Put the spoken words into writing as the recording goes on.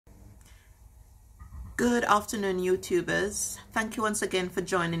Good afternoon, YouTubers. Thank you once again for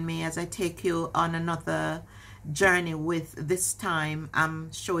joining me as I take you on another journey with, this time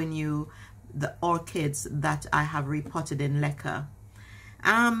I'm showing you the orchids that I have repotted in leca.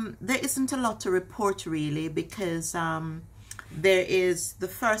 There isn't a lot to report really, because there is the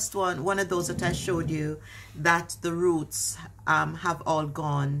first one of those that I showed you that the roots have all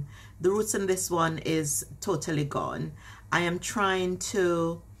gone. The roots in this one is totally gone. I am trying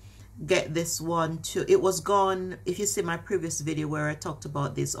to get this one to, it was gone, if you see my previous video where I talked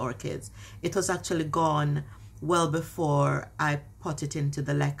about these orchids, it was actually gone well before I put it into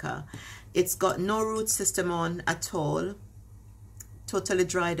the leca. It's got no root system on at all, totally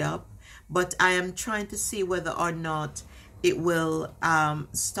dried up, but I am trying to see whether or not it will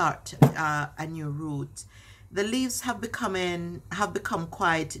start a new root. The leaves have become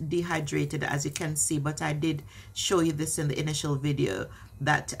quite dehydrated, as you can see, but I did show you this in the initial video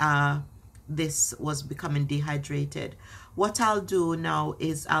that this was becoming dehydrated. What I'll do now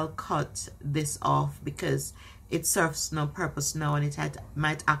is I'll cut this off because it serves no purpose now, and it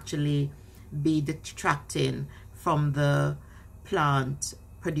might actually be detracting from the plant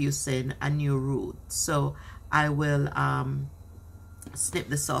producing a new root. So I will snip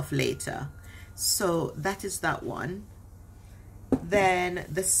this off later. So that is that one. Then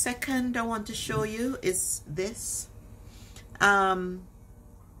the second I want to show you is this.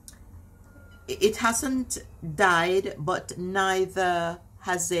 It hasn't died, but neither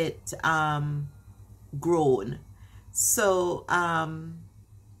has it grown. So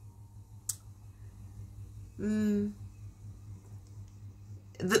the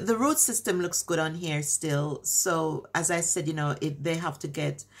root system looks good on here still. So as I said, you know, they have to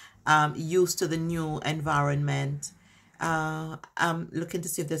get used to the new environment. I'm looking to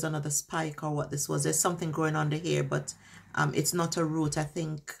see if there's another spike or what this was. There's something growing under here, but it's not a root. I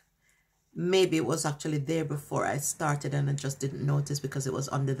think maybe it was actually there before I started and I just didn't notice because it was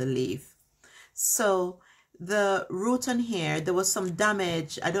under the leaf. So the root on here, there was some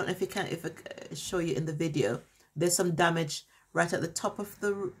damage. I don't know if I show you in the video. There's some damage right at the top of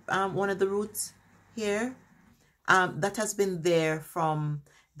the one of the roots here. That has been there from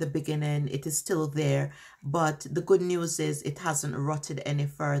the beginning. It is still there, but the good news is it hasn't rotted any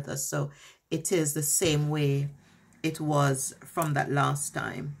further, so it is the same way it was from that last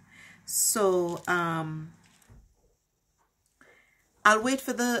time. So I'll wait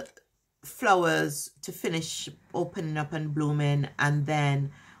for the flowers to finish opening up and blooming, and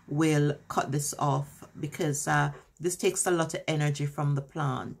then we'll cut this off because this takes a lot of energy from the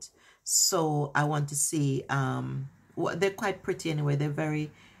plant. So I want to see, well, they're quite pretty anyway. They're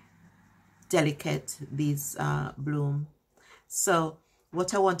very delicate, these bloom. So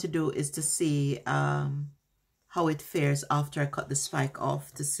what I want to do is to see how it fares after I cut the spike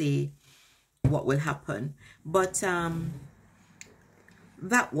off, to see what will happen. But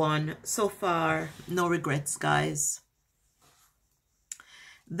that one, so far, no regrets, guys.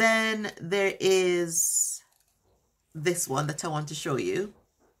 Then there is this one that I want to show you.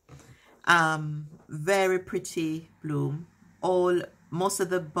 Very pretty bloom. Most of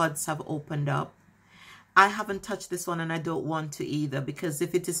the buds have opened up. I haven't touched this one, and I don't want to either, because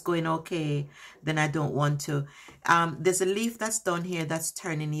if it is going okay, then I don't want to. There's a leaf that's down here that's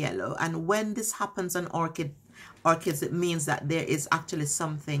turning yellow, and when this happens on orchids, it means that there is actually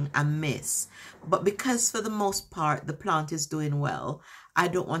something amiss. But because for the most part the plant is doing well, I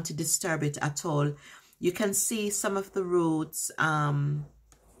don't want to disturb it at all. You can see some of the roots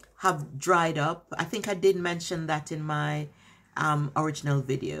have dried up. I think I did mention that in my original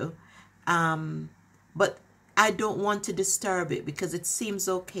video. But I don't want to disturb it because it seems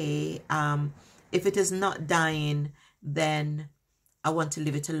okay. If it is not dying, then I want to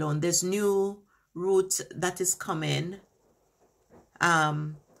leave it alone. There's new root that is coming,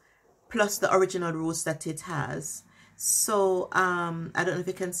 plus the original roots that it has. So I don't know if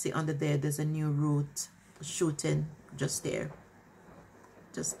you can see under there, there's a new root shooting just there.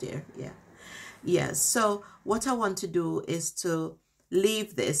 Yeah. So what I want to do is to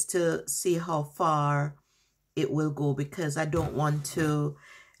leave this to see how far it will go, because I don't want to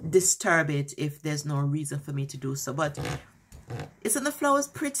disturb it if there's no reason for me to do so. But isn't the flowers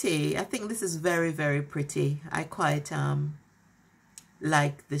pretty? I think this is very, very pretty. I quite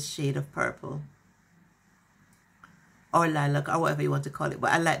like this shade of purple or lilac or whatever you want to call it,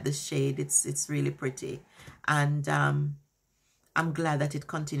 but I like this shade. It's really pretty, and I'm glad that it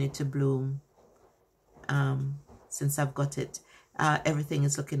continued to bloom since I've got it. Everything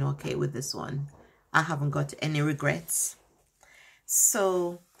is looking okay with this one. I haven't got any regrets.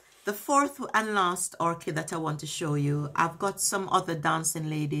 So the fourth and last orchid that I want to show you, I've got some other dancing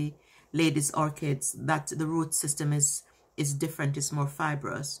lady ladies orchids, that the root system is different, it's more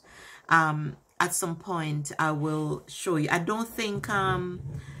fibrous. At some point I will show you. I don't think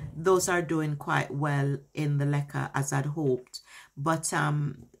those are doing quite well in the leca as I'd hoped, but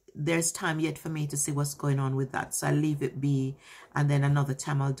there's time yet for me to see what's going on with that, so I'll leave it be, and then another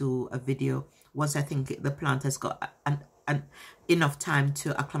time I'll do a video once I think the plant has got enough time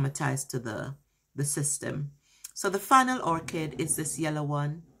to acclimatize to the system. So the final orchid is this yellow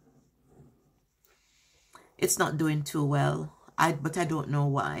one. It's not doing too well, but I don't know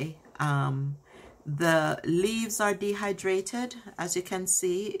why. The leaves are dehydrated, as you can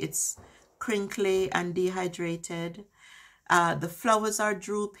see. It's crinkly and dehydrated. The flowers are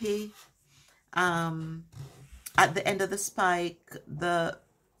droopy. At the end of the spike, the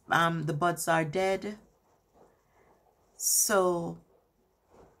buds are dead. So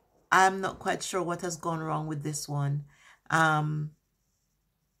I'm not quite sure what has gone wrong with this one.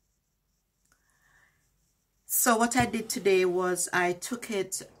 So what I did today was I took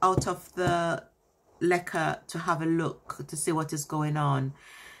it out of the leca to have a look to see what is going on.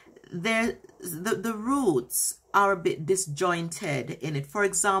 The roots are a bit disjointed in it. For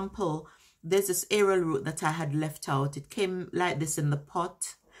example, there's this aerial root that I had left out. It came like this in the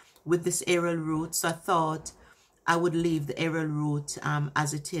pot with this aerial root, so I thought I would leave the aerial root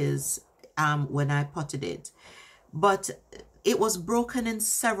as it is when I potted it. But it was broken in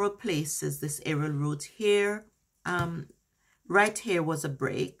several places, this aerial root. Here, right here was a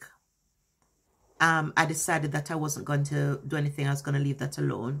break. I decided that I wasn't going to do anything. I was going to leave that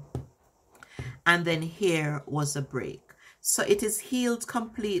alone. And then here was a break. So it is healed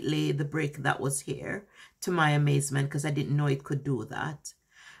completely, the break that was here, to my amazement, because I didn't know it could do that.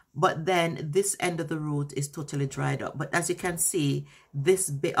 But then this end of the root is totally dried up. But as you can see, this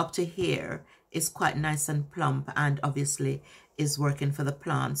bit up to here is quite nice and plump, and obviously is working for the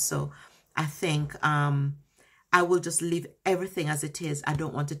plant. So I think I will just leave everything as it is. I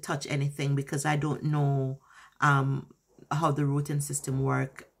don't want to touch anything because I don't know how the rooting system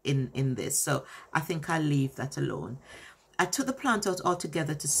works in this. So I think I'll leave that alone. I took the plant out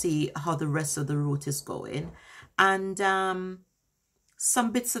altogether to see how the rest of the root is going. And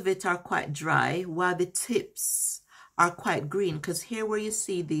some bits of it are quite dry, while the tips are quite green. Because here where you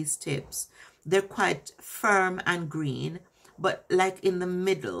see these tips, they're quite firm and green. But like in the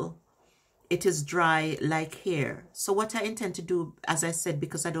middle, it is dry like here. So what I intend to do, as I said,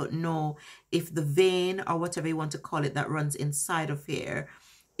 because I don't know if the vein or whatever you want to call it that runs inside of here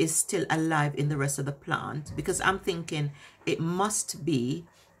is still alive in the rest of the plant, because I'm thinking it must be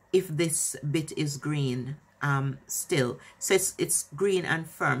if this bit is green still. So it's green and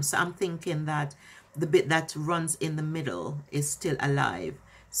firm. So I'm thinking that the bit that runs in the middle is still alive.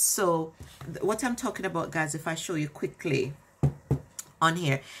 So what I'm talking about, guys, if I show you quickly on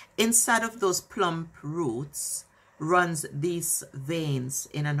here, inside of those plump roots runs these veins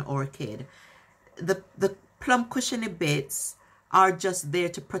in an orchid. The plump cushiony bits are just there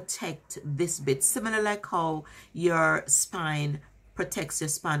to protect this bit, similar like how your spine protects your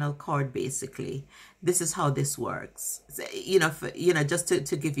spinal cord. Basically, this is how this works. Just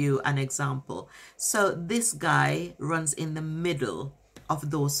to give you an example. So this guy runs in the middle of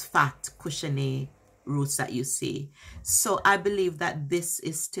those fat cushiony roots that you see. So I believe that this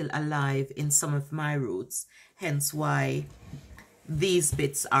is still alive in some of my roots, hence why these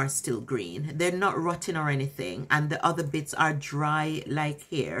bits are still green. They're not rotting or anything, and the other bits are dry like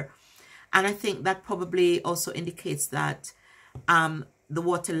here. And I think that probably also indicates that the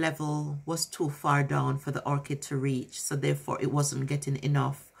water level was too far down for the orchid to reach, so therefore it wasn't getting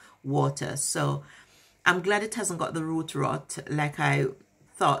enough water. So I'm glad it hasn't got the root rot like I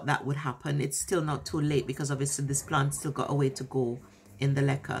thought that would happen. It's still not too late because obviously this plant still got a way to go in the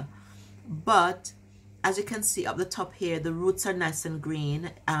leca. But as you can see up the top here, the roots are nice and green.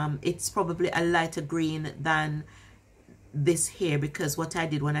 It's probably a lighter green than this here, because what I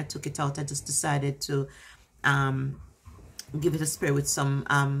did when I took it out, I just decided to give it a spray with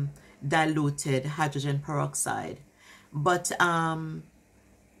some diluted hydrogen peroxide. But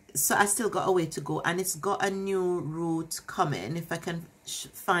so I still got a way to go, and it's got a new root coming. If I can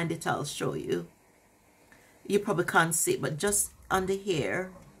find it, I'll show you. You probably can't see it, but just under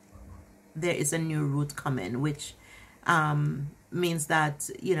here there is a new root coming, which means that,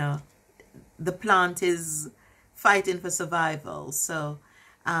 you know, the plant is fighting for survival. So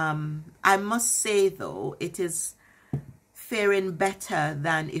I must say though, it is faring better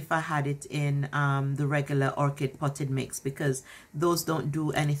than if I had it in the regular orchid potted mix, because those don't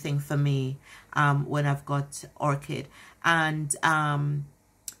do anything for me when I've got orchid. And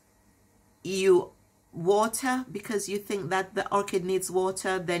you water because you think that the orchid needs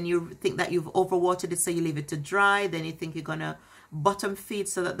water, then you think that you've overwatered it, so you leave it to dry, then you think you're gonna bottom feed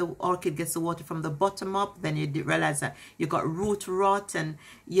so that the orchid gets the water from the bottom up, then you realize that you got root rot and,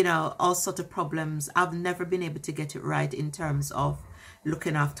 you know, all sorts of problems. I've never been able to get it right in terms of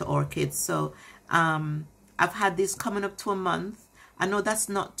looking after orchids. So I've had this coming up to a month. I know that's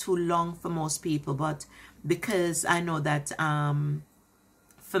not too long for most people, but because I know that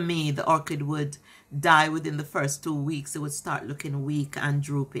for me the orchid would die within the first 2 weeks, it would start looking weak and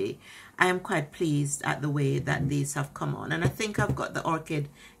droopy. I am quite pleased at the way that these have come on, and I think I've got the orchid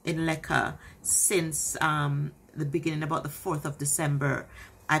in leca since the beginning, about the 4th of December.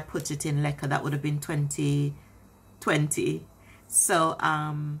 I put it in leca. That would have been 2020. So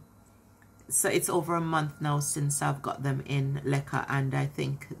so it's over a month now since I've got them in leca, and I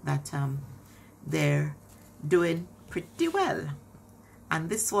think that they're doing pretty well. And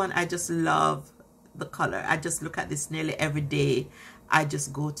this one, I just love the color. I just look at this nearly every day. I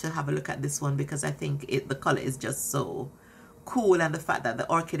just go to have a look at this one because I think the color is just so cool, and the fact that the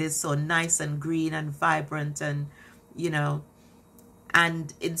orchid is so nice and green and vibrant, and you know,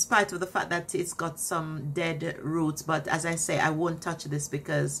 and in spite of the fact that it's got some dead roots, but as I say, I won't touch this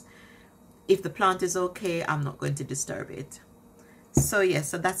because if the plant is okay, I'm not going to disturb it. So yeah,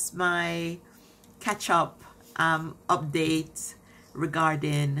 so that's my catch-up update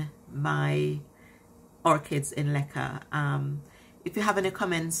regarding my orchids in leca. If you have any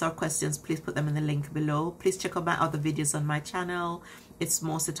comments or questions, please put them in the link below. Please check out my other videos on my channel. It's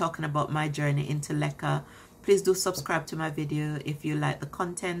mostly talking about my journey into leca. Please do subscribe to my video if you like the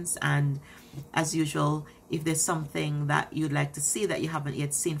contents, and as usual, if there's something that you'd like to see that you haven't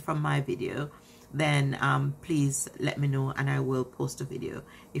yet seen from my video, then please let me know and I will post a video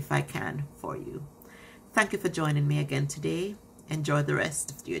if I can for you. Thank you for joining me again today. Enjoy the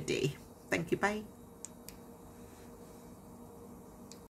rest of your day. Thank you. Bye.